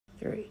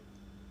3.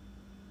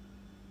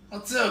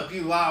 What's up,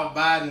 you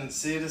law-abiding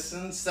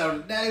citizens? So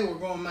today we're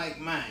going to make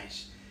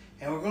mash.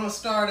 And we're going to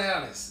start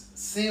out as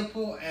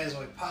simple as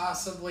we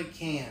possibly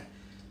can.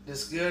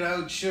 This good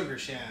old sugar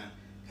shine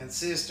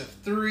consists of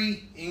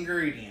 3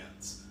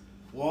 ingredients: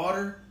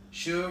 water,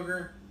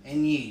 sugar,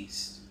 and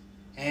yeast.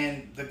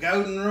 And the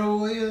golden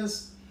rule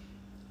is,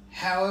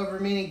 however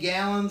many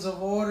gallons of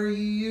water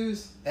you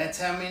use, that's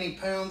how many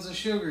pounds of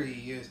sugar you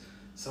use.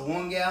 So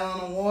 1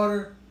 gallon of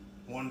water,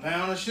 1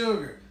 pound of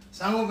sugar.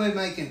 So I'm going to be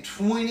making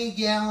 20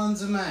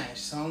 gallons of mash.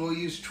 So I'm going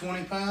to use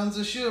 20 pounds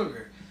of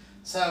sugar.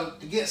 So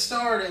to get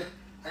started,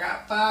 I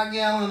got 5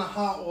 gallons of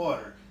hot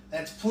water.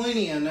 That's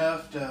plenty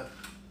enough to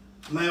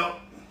melt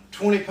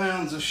 20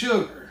 pounds of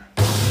sugar.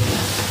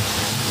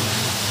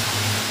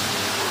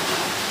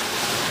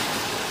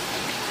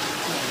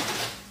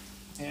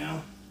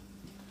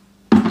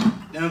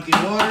 Dunk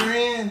your water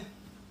in,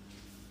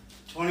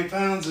 20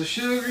 pounds of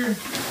sugar.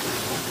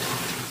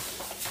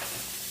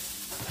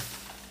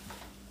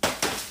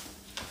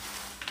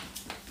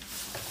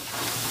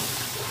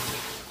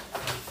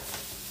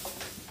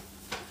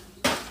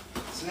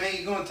 So now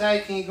you're going to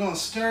take and you're going to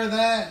stir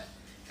that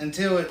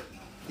until it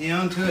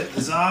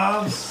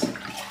dissolves.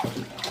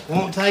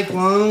 Won't take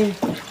long.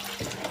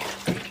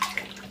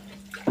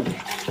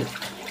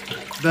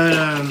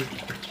 But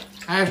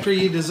after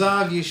you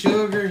dissolve your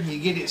sugar, you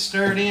get it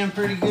stirred in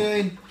pretty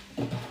good,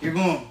 you're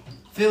going to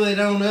fill it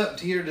on up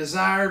to your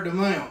desired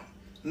amount.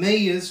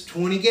 Me is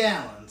 20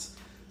 gallons.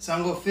 So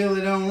I'm going to fill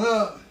it on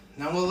up,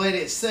 and I'm going to let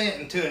it set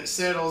until it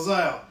settles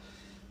out,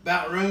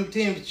 about room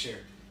temperature.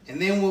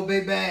 And then we'll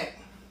be back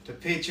to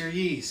pitch your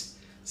yeast.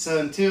 So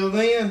until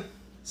then,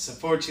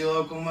 support your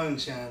local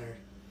moonshiner.